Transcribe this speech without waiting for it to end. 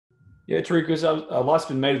Yeah, Tariqious, a lot's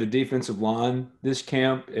been made of the defensive line this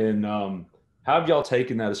camp, and how have y'all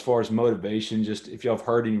taken that as far as motivation? Just if y'all have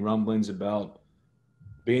heard any rumblings about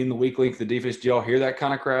being the weak link of the defense, do y'all hear that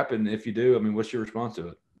kind of crap? And if you do, I mean, what's your response to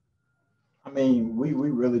it? I mean, we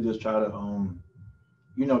really just try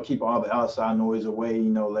to keep all the outside noise away.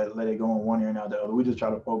 Let it go in one ear and out the other. We just try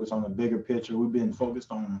to focus on the bigger picture. We've been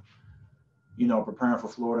focused on preparing for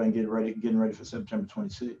Florida and getting ready for September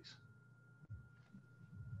 26th.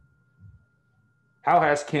 How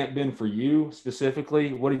has camp been for you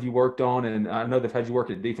specifically? What have you worked on? And I know they've had you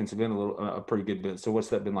work at defensive end a pretty good bit. So what's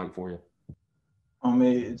that been like for you? I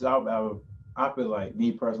feel like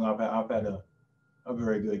me personally, I've had a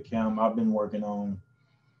very good camp. I've been working on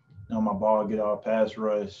my ball get off, pass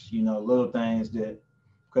rush, little things that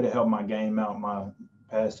could have helped my game out my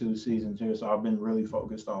past two seasons here. So I've been really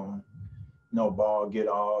focused on ball get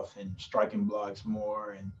off and striking blocks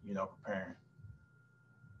more and preparing.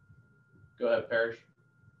 Go ahead, Parrish.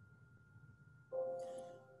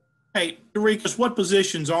 Hey, Tariqious, what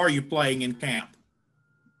positions are you playing in camp?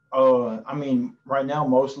 I mean, right now,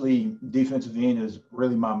 mostly defensive end is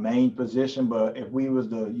really my main position. But if we was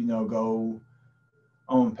to, go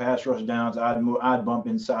on pass rush downs, I'd bump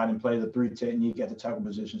inside and play the three technique at the tackle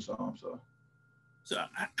position. So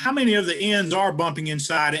how many of the ends are bumping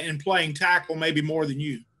inside and playing tackle maybe more than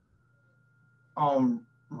you?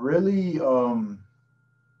 Really,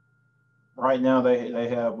 right now they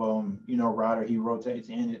have, Ryder, he rotates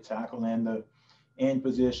in at tackle and the end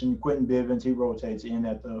position. Quentin Bivens, he rotates in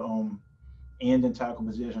at the end and tackle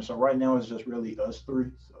position. So right now it's just really us three.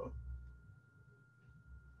 So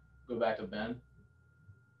go back to Ben.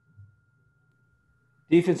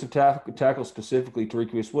 Defensive tackle specifically,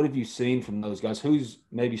 Tariqious, what have you seen from those guys? Who's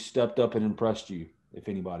maybe stepped up and impressed you, if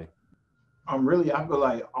anybody? I feel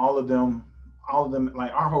like all of them,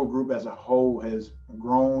 like our whole group as a whole has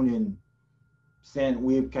grown and since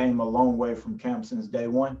we've came a long way from camp since day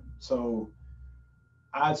one. So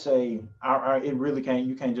I'd say it really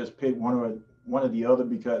you can't just pick one or the other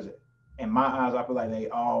because in my eyes, I feel like they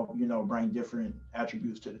all, bring different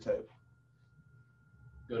attributes to the table.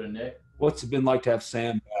 Go to Nick. What's it been like to have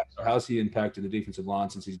Sam back? Or how's he impacted the defensive line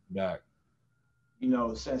since he's been back?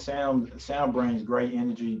 Sam brings great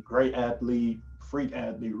energy, great athlete, freak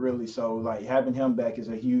athlete, really. So like having him back is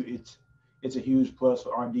it's a huge plus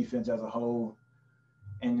for our defense as a whole.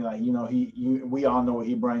 And like we all know what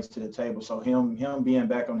he brings to the table. So him being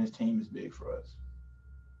back on his team is big for us.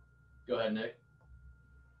 Go ahead, Nick.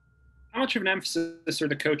 How much of an emphasis are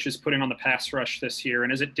the coaches putting on the pass rush this year?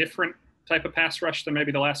 And is it different type of pass rush than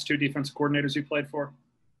maybe the last two defensive coordinators you played for?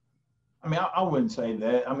 I mean, I wouldn't say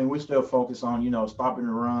that. I mean, we still focus on, stopping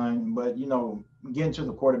the run, but, getting to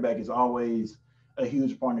the quarterback is always a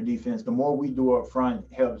huge part of defense. The more we do up front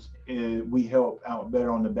we help out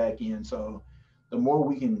better on the back end. So the more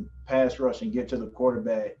we can pass rush and get to the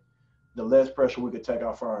quarterback, the less pressure we could take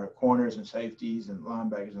off our corners and safeties and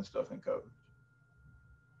linebackers and stuff in coverage.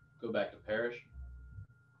 Go back to Parrish.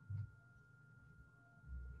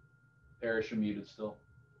 Parrish, you're muted still.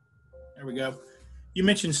 There we go. You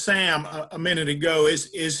mentioned Sam a minute ago.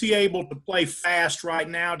 Is he able to play fast right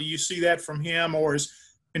now? Do you see that from him, or is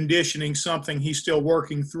conditioning something he's still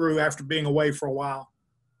working through after being away for a while?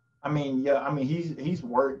 I mean, yeah. I mean, he's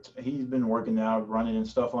worked. He's been working out, running and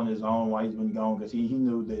stuff on his own while he's been gone because he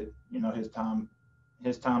knew that his time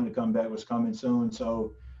to come back was coming soon.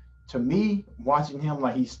 So, to me, watching him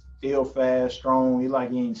like he's still fast, strong.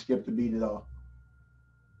 He ain't skipped a beat at all.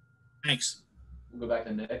 Thanks. We'll go back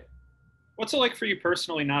to Nick. What's it like for you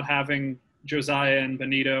personally not having Josiah and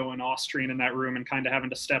Benito and Austrian in that room and kind of having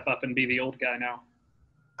to step up and be the old guy now?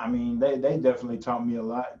 I mean, they definitely taught me a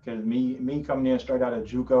lot because me coming in straight out of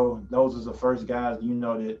JUCO, those are the first guys,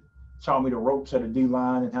 that taught me the ropes of the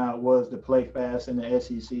D-line and how it was to play fast in the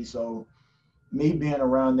SEC. So me being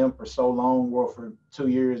around them for so long, well, for 2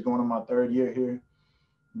 years, going on my third year here,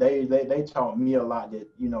 they taught me a lot that,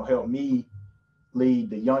 helped me lead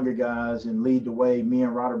the younger guys and lead the way. Me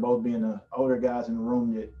and Ryder both being the older guys in the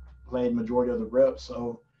room that played majority of the reps.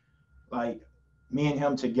 So like me and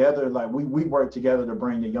him together, like we work together to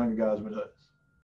bring the younger guys with us.